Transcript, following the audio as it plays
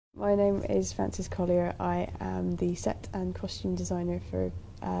My name is Collier. I am the set and costume designer for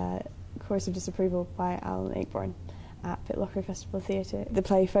Chorus of Disapproval by Alan Ayckbourn at Pitlochry Festival Theatre. The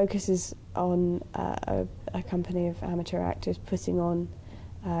play focuses on a company of amateur actors putting on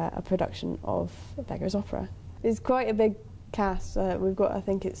a production of Beggar's Opera. It's quite a big cast. We've got, I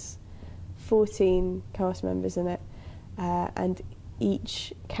think it's 14 cast members in it, and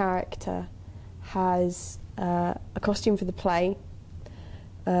each character has a costume for the play,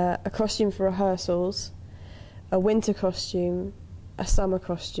 a costume for rehearsals, a winter costume, a summer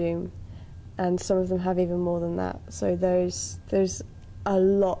costume, and some of them have even more than that. So there's a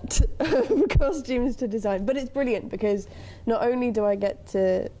lot of costumes to design, but it's brilliant because not only do I get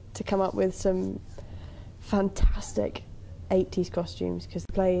to come up with some fantastic 80s costumes, because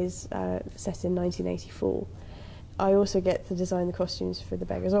the play is set in 1984, I also get to design the costumes for the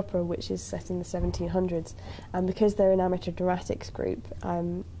Beggar's Opera, which is set in the 1700s. And because they're an amateur dramatics group,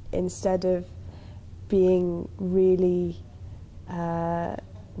 instead of being really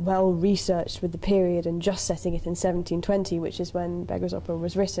well researched with the period and just setting it in 1720, which is when Beggar's Opera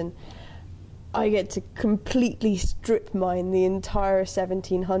was written, I get to completely strip mine the entire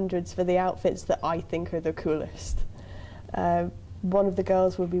 1700s for the outfits that I think are the coolest. One of the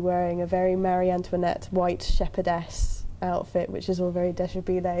girls will be wearing a very Marie Antoinette white shepherdess outfit, which is all very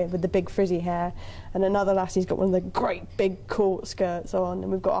déshabillé with the big frizzy hair, and another lassie's got one of the great big court skirts on,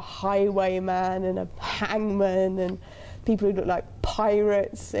 and we've got a highwayman and a hangman and people who look like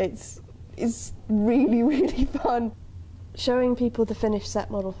pirates. It's really, really fun. Showing people the finished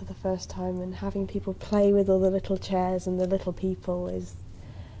set model for the first time and having people play with all the little chairs and the little people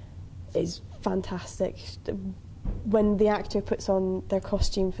is fantastic. When the actor puts on their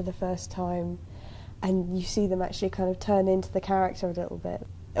costume for the first time and you see them actually kind of turn into the character a little bit,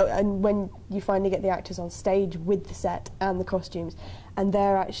 and when you finally get the actors on stage with the set and the costumes, and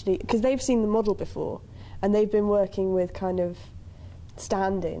they're actually, because they've seen the model before and they've been working with kind of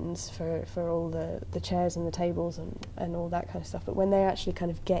stand-ins for all the chairs and the tables and all that kind of stuff, but when they actually kind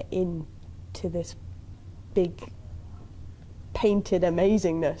of get into this big painted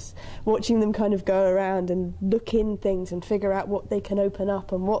amazingness, watching them kind of go around and look in things and figure out what they can open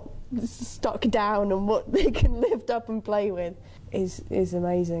up and what's stuck down and what they can lift up and play with is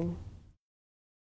amazing.